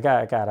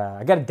got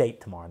a date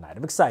tomorrow night.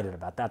 I'm excited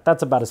about that.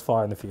 That's about as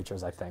far in the future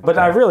as I think. But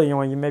I really, you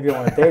know, you maybe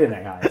want to date an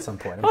AI at some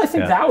point. Well, I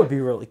think that would be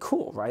really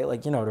cool, right?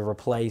 Like, you know, to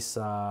replace.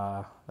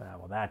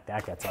 Well, that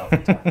gets off.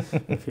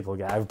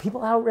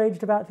 People are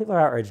outraged about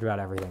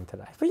everything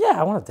today. But yeah,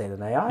 I want to date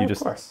an AI. Of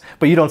course.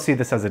 But you don't see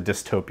this as a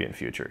dystopian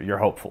future. You're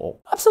hopeful.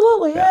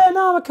 Absolutely. Yeah.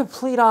 No, I'm a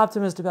complete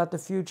optimist about the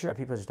future.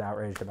 People are just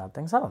outraged about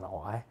things. I don't know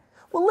why.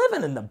 We're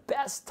living in the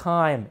best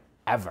time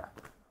ever.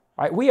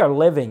 Right? We are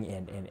living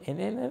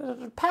in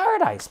a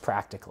paradise,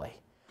 practically.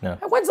 Yeah.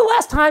 When's the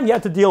last time you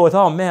had to deal with,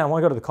 oh man, I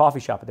want to go to the coffee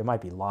shop, but there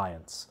might be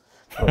lions.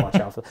 Watch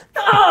out for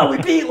no, we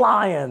beat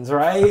lions,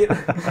 right?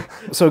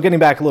 So getting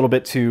back a little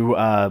bit to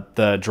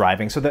the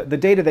driving. So the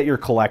data that you're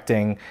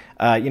collecting,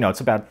 you know,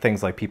 it's about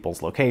things like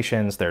people's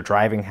locations, their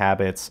driving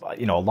habits,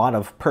 you know, a lot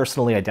of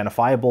personally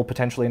identifiable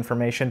potentially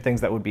information,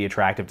 things that would be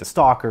attractive to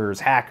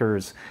stalkers,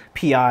 hackers,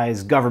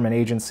 PIs, government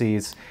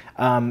agencies.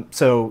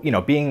 So, you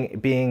know,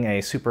 being a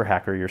super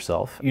hacker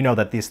yourself, you know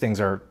that these things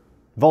are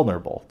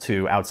vulnerable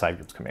to outside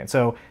groups coming in.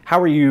 So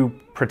how are you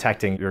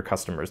protecting your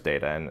customers'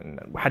 data, and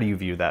how do you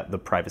view the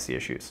privacy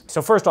issues?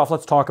 So first off,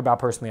 let's talk about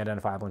personally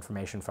identifiable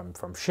information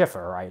from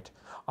Schiffer, right?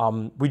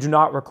 We do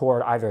not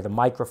record either the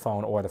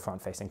microphone or the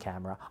front-facing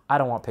camera. I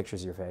don't want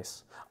pictures of your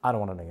face. I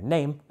don't want to know your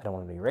name. I don't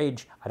want to know your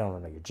age. I don't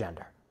want to know your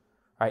gender.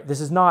 Right? This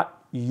is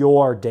not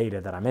your data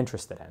that I'm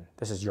interested in.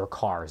 This is your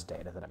car's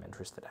data that I'm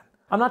interested in.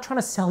 I'm not trying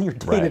to sell your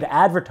data to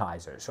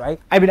advertisers, right?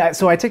 I mean,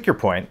 so I take your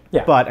point,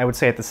 but I would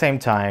say at the same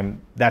time,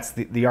 that's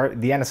the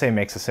NSA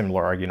makes a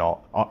similar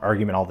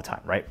argument all the time,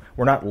 right?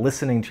 We're not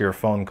listening to your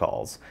phone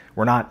calls.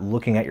 We're not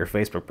looking at your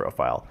Facebook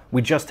profile.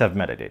 We just have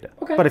metadata.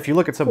 Okay. But if you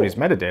look at somebody's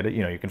metadata,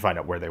 you know, you can find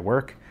out where they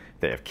work,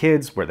 they have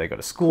kids, where they go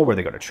to school, where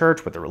they go to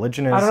church, what their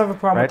religion is. I don't have a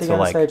problem with the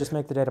NSA, just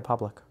make the data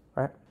public,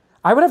 right?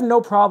 I would have no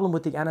problem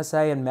with the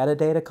NSA and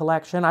metadata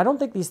collection. I don't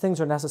think these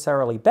things are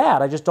necessarily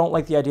bad. I just don't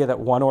like the idea that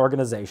one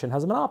organization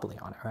has a monopoly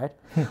on it,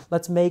 right?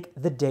 Let's make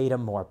the data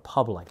more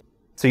public.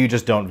 So you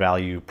just don't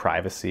value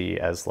privacy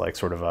as like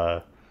sort of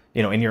a,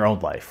 you know, in your own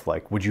life?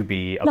 Like, would you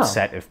be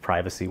upset if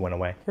privacy went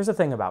away? Here's the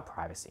thing about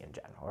privacy in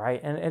general, right?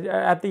 And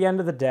at the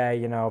end of the day,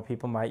 you know,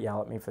 people might yell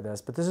at me for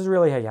this, but this is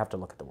really how you have to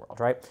look at the world,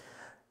 right?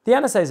 The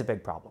NSA is a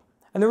big problem.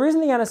 And the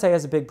reason the NSA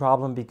is a big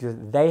problem because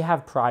they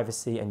have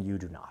privacy and you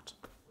do not.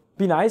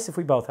 Be nice if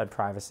we both had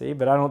privacy,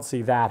 but I don't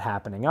see that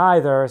happening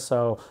either,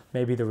 so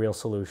maybe the real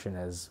solution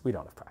is we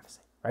don't have privacy,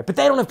 right? But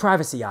they don't have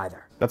privacy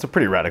either. That's a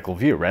pretty radical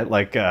view, right?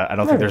 Like, I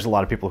don't think there's a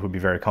lot of people who'd be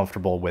very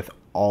comfortable with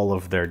all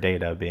of their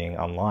data being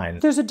online.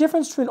 There's a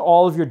difference between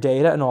all of your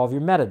data and all of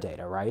your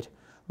metadata, right?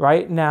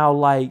 Right now,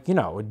 like, you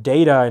know,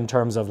 data in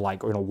terms of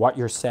like, you know, what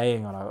you're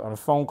saying on a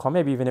phone call,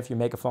 maybe even if you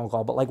make a phone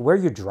call, but like where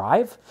you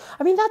drive,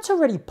 I mean, that's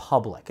already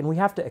public and we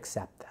have to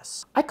accept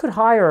this. I could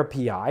hire a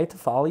PI to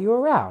follow you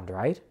around,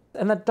 right?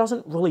 And that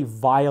doesn't really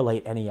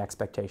violate any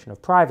expectation of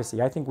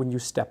privacy. I think when you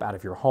step out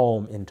of your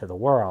home into the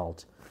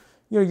world,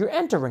 you know, you're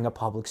entering a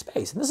public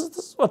space. And this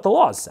is what the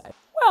laws say.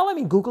 Well, I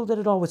mean, Google did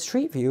it all with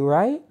Street View,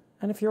 right?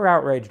 And if you're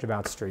outraged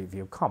about Street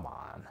View, come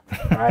on,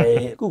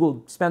 right?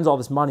 Google spends all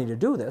this money to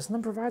do this and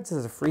then provides it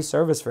as a free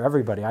service for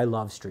everybody. I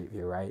love Street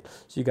View, right?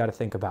 So you got to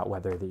think about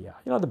whether the, you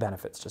know, the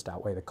benefits just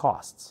outweigh the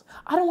costs.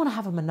 I don't want to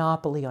have a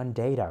monopoly on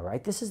data,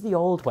 right? This is the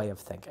old way of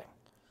thinking.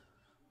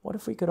 What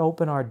if we could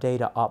open our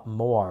data up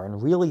more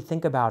and really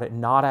think about it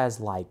not as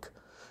like,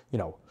 you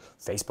know,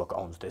 Facebook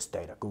owns this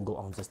data, Google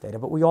owns this data,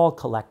 but we all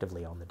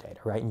collectively own the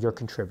data, right? And you're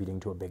contributing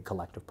to a big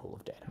collective pool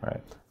of data.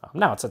 Right.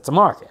 Now it's a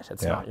market.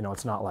 It's not, you know,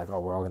 it's not like, oh,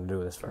 we're all going to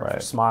do this for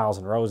smiles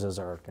and roses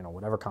or, you know,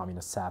 whatever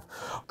communists have.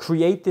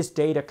 Create this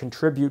data,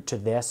 contribute to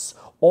this.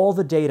 All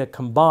the data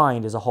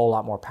combined is a whole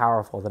lot more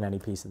powerful than any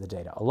piece of the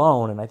data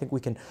alone. And I think we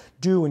can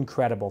do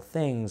incredible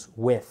things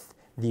with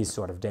these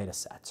sort of data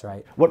sets,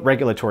 right? What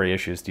regulatory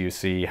issues do you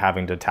see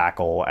having to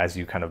tackle as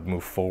you kind of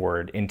move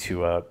forward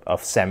into a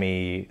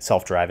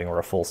semi-self-driving or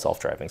a full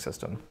self-driving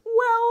system?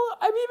 Well,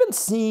 I've even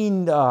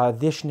seen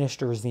this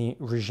NIST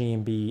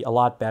regime be a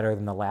lot better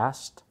than the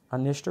last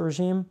NIST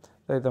regime.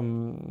 The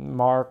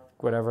Mark,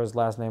 whatever his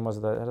last name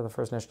was, the head of the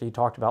first NIST, he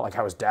talked about like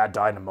how his dad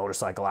died in a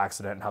motorcycle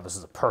accident and how this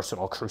is a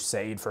personal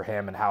crusade for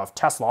him and how if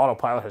Tesla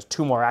Autopilot has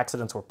 2 more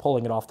accidents, we're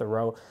pulling it off the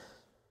road.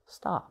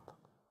 Stop.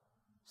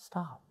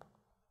 Stop.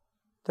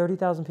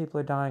 30,000 people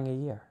are dying a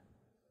year.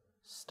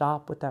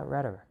 Stop with that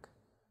rhetoric,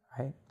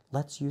 right?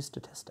 let's use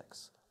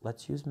statistics,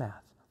 let's use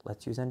math,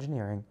 let's use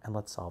engineering, and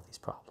let's solve these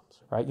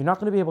problems, right? You're not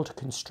going to be able to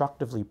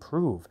constructively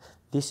prove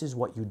this is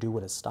what you do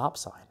at a stop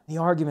sign. The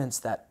arguments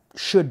that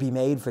should be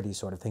made for these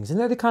sort of things, and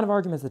they're the kind of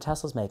arguments that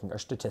Tesla's making, are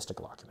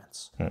statistical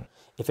arguments.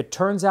 If it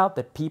turns out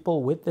that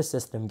people with the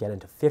system get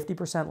into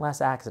 50% less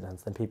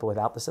accidents than people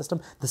without the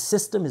system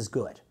is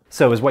good.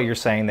 So is what you're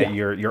saying that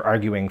you're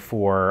arguing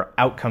for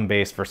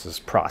outcome-based versus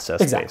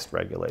process-based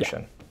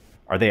regulation? Yeah.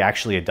 Are they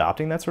actually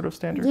adopting that sort of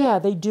standard? Yeah,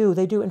 they do.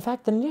 They do. In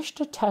fact, the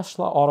Nishta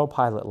Tesla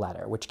autopilot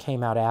letter, which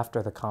came out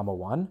after the Comma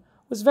 1,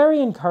 was very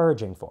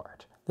encouraging for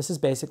it. This is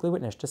basically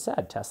what Nishta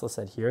said. Tesla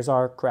said, here's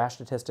our crash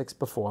statistics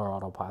before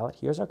autopilot,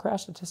 here's our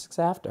crash statistics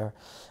after.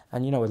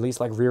 And, you know, at least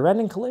like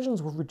rear-ending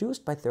collisions were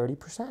reduced by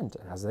 30%,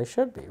 as they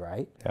should be,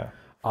 right? Yeah.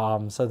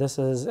 So this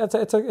is,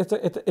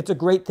 it's a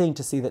great thing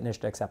to see that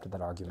Nishta accepted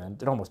that argument.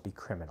 It'd almost be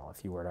criminal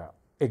if you were to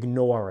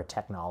ignore a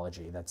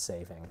technology that's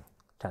saving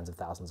tens of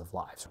thousands of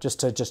lives.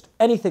 Just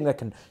anything that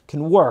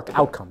can work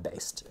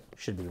outcome-based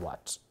should be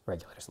what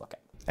regulators look at.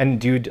 And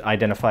do you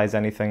identify as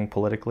anything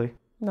politically?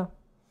 No.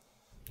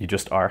 You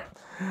just are?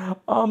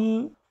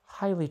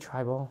 Highly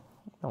tribal,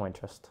 no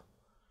interest.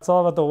 It's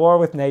all about the war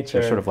with nature.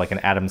 You're sort of like an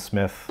Adam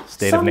Smith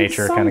state of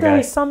nature kind of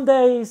guy.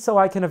 Someday, so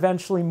I can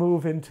eventually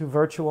move into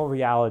virtual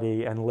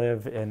reality and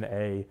live in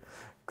a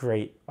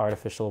great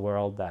artificial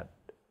world that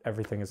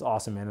everything is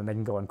awesome in, and they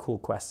can go on cool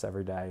quests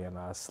every day and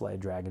slay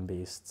dragon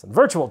beasts and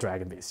virtual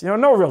dragon beasts. You know,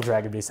 no real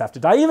dragon beasts have to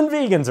die. Even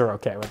vegans are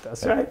okay with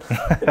this, right?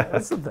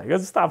 That's the thing.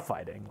 Let's stop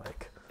fighting.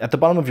 At the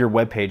bottom of your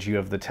webpage, you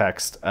have the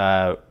text,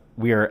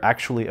 we are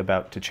actually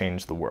about to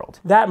change the world.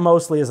 That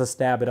mostly is a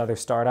stab at other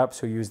startups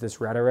who use this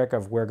rhetoric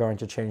of we're going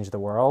to change the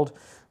world,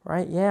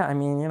 right? Yeah, I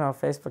mean, you know,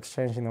 Facebook's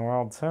changing the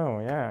world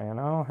too. Yeah, you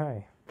know,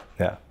 hey.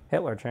 Yeah.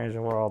 Hitler changed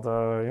the world.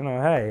 You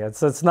know, hey,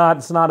 it's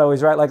not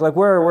always right. Like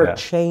we're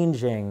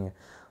changing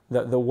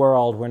the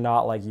world. We're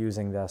not like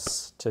using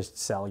this to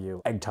sell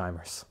you egg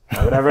timers,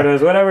 whatever it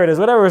is.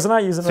 It's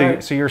not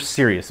using. So you're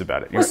serious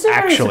about it.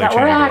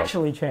 We're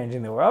actually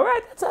changing the world,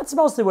 right? That's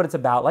mostly what it's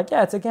about. Like,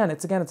 yeah,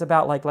 it's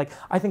about like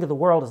I think of the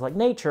world as like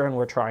nature, and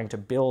we're trying to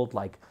build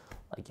like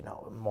you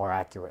know, more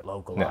accurate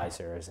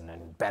localizers and then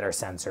better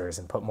sensors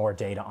and put more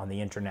data on the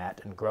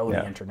internet and grow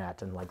the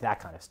internet and like that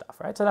kind of stuff,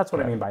 right? So that's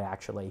what I mean by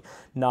actually,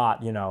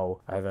 not, you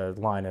know, I have a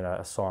line in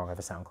a song, I have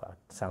a SoundCloud,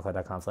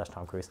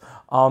 soundcloud.com/Tom Cruise.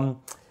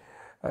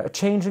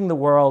 Changing the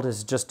world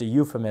is just a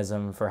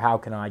euphemism for how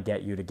can I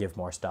get you to give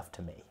more stuff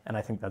to me. And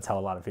I think that's how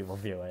a lot of people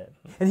view it.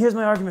 And here's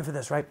my argument for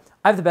this, right?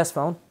 I have the best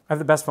phone. I have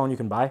the best phone you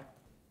can buy.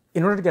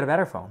 In order to get a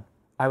better phone,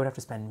 I would have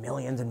to spend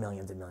millions and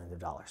millions and millions of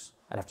dollars.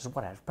 I'd have to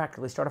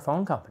practically start a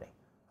phone company,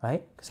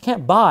 right? Because you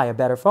can't buy a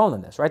better phone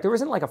than this, right? There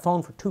isn't like a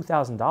phone for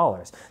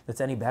 $2,000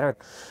 that's any better.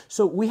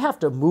 So we have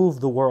to move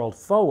the world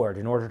forward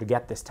in order to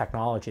get this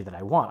technology that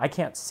I want. I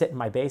can't sit in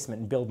my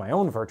basement and build my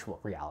own virtual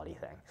reality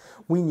thing.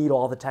 We need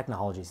all the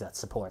technologies that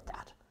support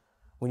that.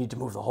 We need to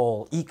move the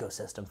whole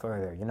ecosystem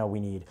further. You know,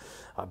 we need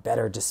a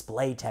better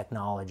display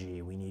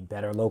technology. We need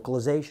better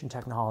localization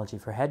technology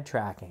for head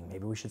tracking.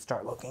 Maybe we should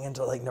start looking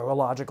into like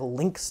neurological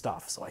link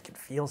stuff so I can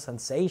feel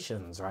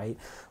sensations, right?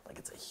 Like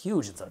it's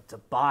a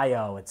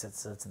bio, it's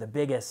the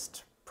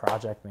biggest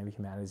project maybe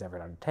humanity's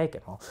ever undertaken.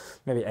 Well,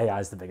 maybe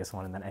AI is the biggest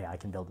one, and then AI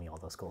can build me all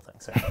those cool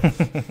things.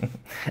 Right?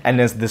 And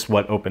is this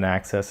what open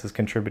access is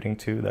contributing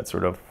to? That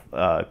sort of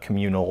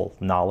communal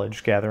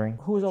knowledge gathering?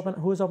 Who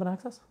is open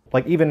access?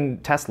 Like even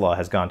Tesla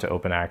has gone to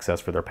open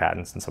access for their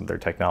patents and some of their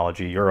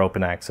technology. You're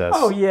open access.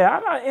 Oh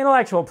yeah,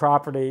 intellectual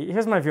property.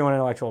 Here's my view on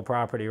intellectual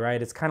property,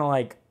 right? It's kind of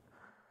like,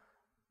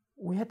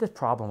 we had this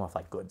problem of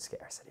like good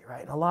scarcity,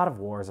 right? And a lot of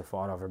wars are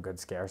fought over good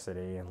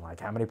scarcity and like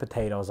how many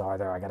potatoes are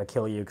there? I gotta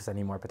kill you because I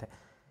need more potatoes.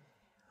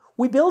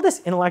 We build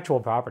this intellectual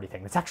property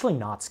thing that's actually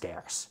not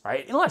scarce,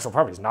 right? Intellectual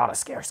property is not a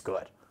scarce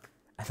good.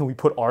 And then we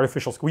put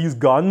we use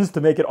guns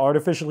to make it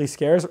artificially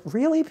scarce.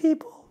 Really,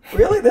 people?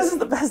 Really? This is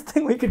the best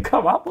thing we could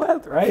come up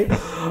with, right?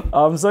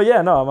 So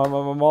yeah, no,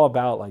 I'm all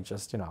about like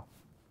just, you know,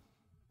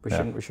 we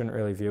shouldn't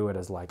really view it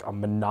as like a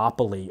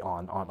monopoly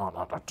on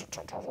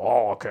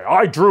oh, okay,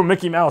 I drew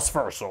Mickey Mouse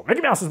first, so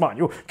Mickey Mouse is mine.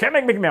 You can't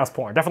make Mickey Mouse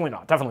porn. Definitely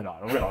not.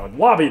 I'm gonna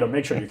lobby to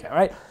make sure you can,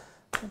 right?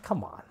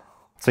 Come on.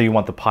 So you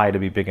want the pie to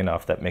be big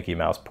enough that Mickey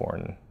Mouse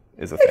porn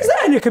is a thing.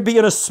 Exactly. It could be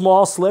in a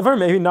small sliver,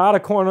 maybe not a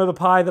corner of the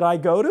pie that I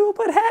go to,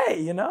 but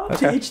hey, you know,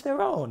 to each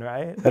their own,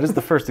 right? That is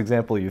the first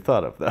example you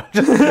thought of, though.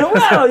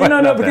 Well, you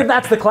know, no, because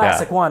that's the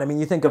classic one. I mean,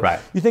 you think of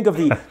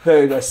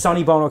the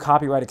Sonny Bono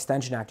Copyright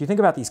Extension Act. You think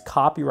about these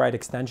copyright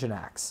extension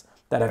acts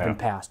that have been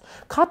passed.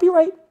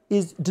 Copyright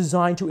is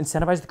designed to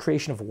incentivize the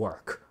creation of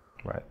work.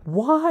 Right.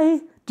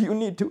 Why do you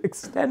need to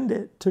extend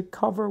it to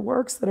cover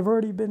works that have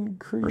already been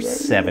created? For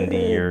 70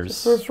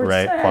 years,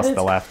 right? Plus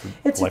the life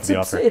of the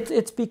author.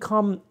 It's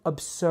become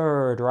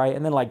absurd, right?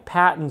 And then like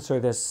patents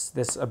are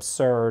this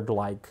absurd,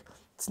 like,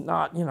 it's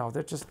not, you know,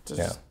 they're just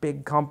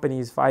big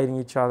companies fighting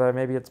each other.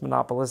 Maybe it's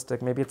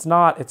monopolistic. Maybe it's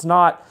not. It's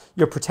not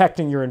you're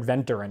protecting your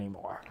inventor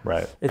anymore.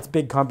 Right. It's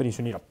big companies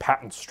who need a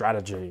patent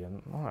strategy.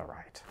 And all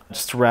right.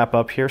 Just to wrap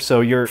up here,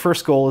 so your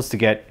first goal is to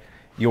get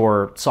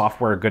your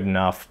software good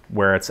enough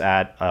where it's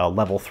at a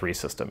level 3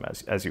 system,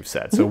 as you've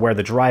said. So where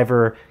the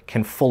driver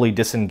can fully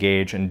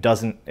disengage and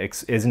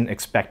isn't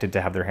expected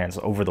to have their hands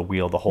over the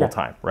wheel the whole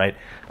time, right?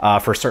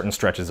 For certain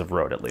stretches of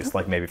road, at least,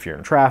 like maybe if you're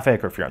in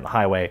traffic or if you're on the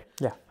highway.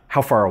 Yeah.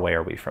 How far away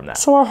are we from that?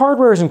 So our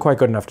hardware isn't quite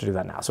good enough to do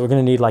that now. So we're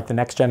going to need like the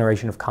next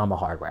generation of comma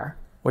hardware,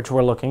 which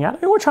we're looking at. I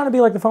mean, we're trying to be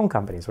like the phone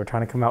companies. We're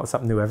trying to come out with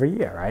something new every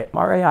year, right?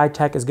 Our AI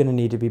tech is going to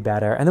need to be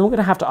better. And then we're going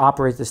to have to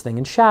operate this thing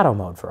in shadow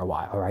mode for a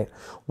while, right?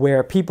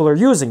 Where people are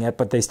using it,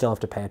 but they still have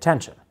to pay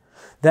attention.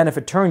 Then if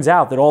it turns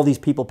out that all these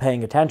people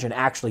paying attention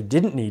actually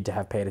didn't need to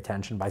have paid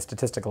attention by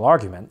statistical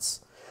arguments,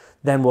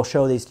 then we'll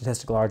show these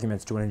statistical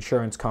arguments to an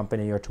insurance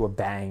company or to a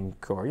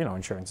bank, or, you know,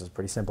 insurance is a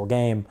pretty simple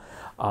game.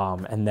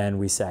 And then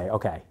we say,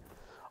 okay,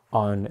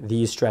 on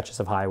these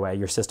stretches of highway,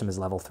 your system is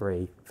level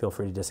 3. Feel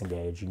free to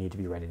disengage. You need to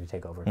be ready to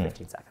take over in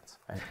 15 seconds.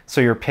 Right? So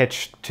your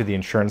pitch to the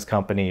insurance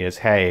company is,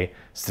 hey,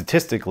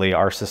 statistically,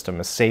 our system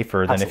is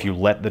safer than if you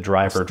let the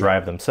driver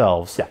drive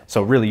themselves. Yeah.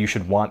 So really, you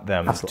should want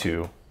them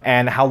to.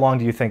 And how long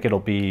do you think it'll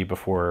be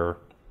before,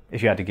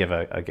 if you had to give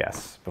a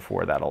guess,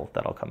 before that'll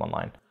come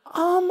online?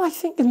 I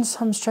think in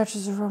some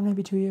stretches of road,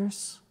 maybe 2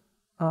 years.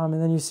 And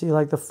then you see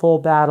like the full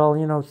battle,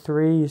 you know,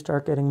 3, you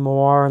start getting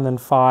more, and then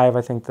 5,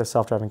 I think the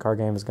self-driving car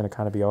game is going to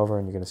kind of be over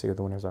and you're going to see who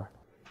the winners are.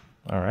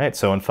 All right,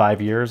 so in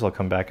 5 years, I'll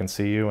come back and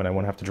see you and I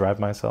won't have to drive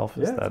myself?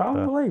 Is that,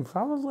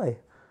 probably.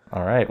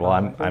 All right, well,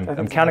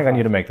 I'm counting on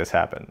you to make this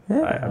happen.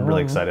 Yeah, I'm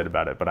really excited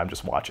about it, but I'm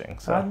just watching.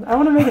 So I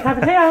want to make it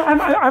happen. Hey,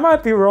 I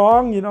might be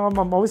wrong, you know,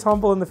 I'm always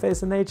humble in the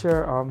face of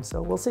nature,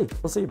 so we'll see,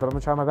 but I'm going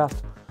to try my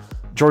best.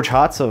 George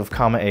Hotz of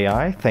Comma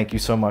AI, thank you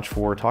so much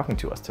for talking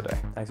to us today.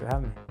 Thanks for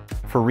having me.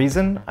 For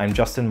Reason, I'm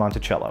Justin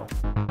Monticello.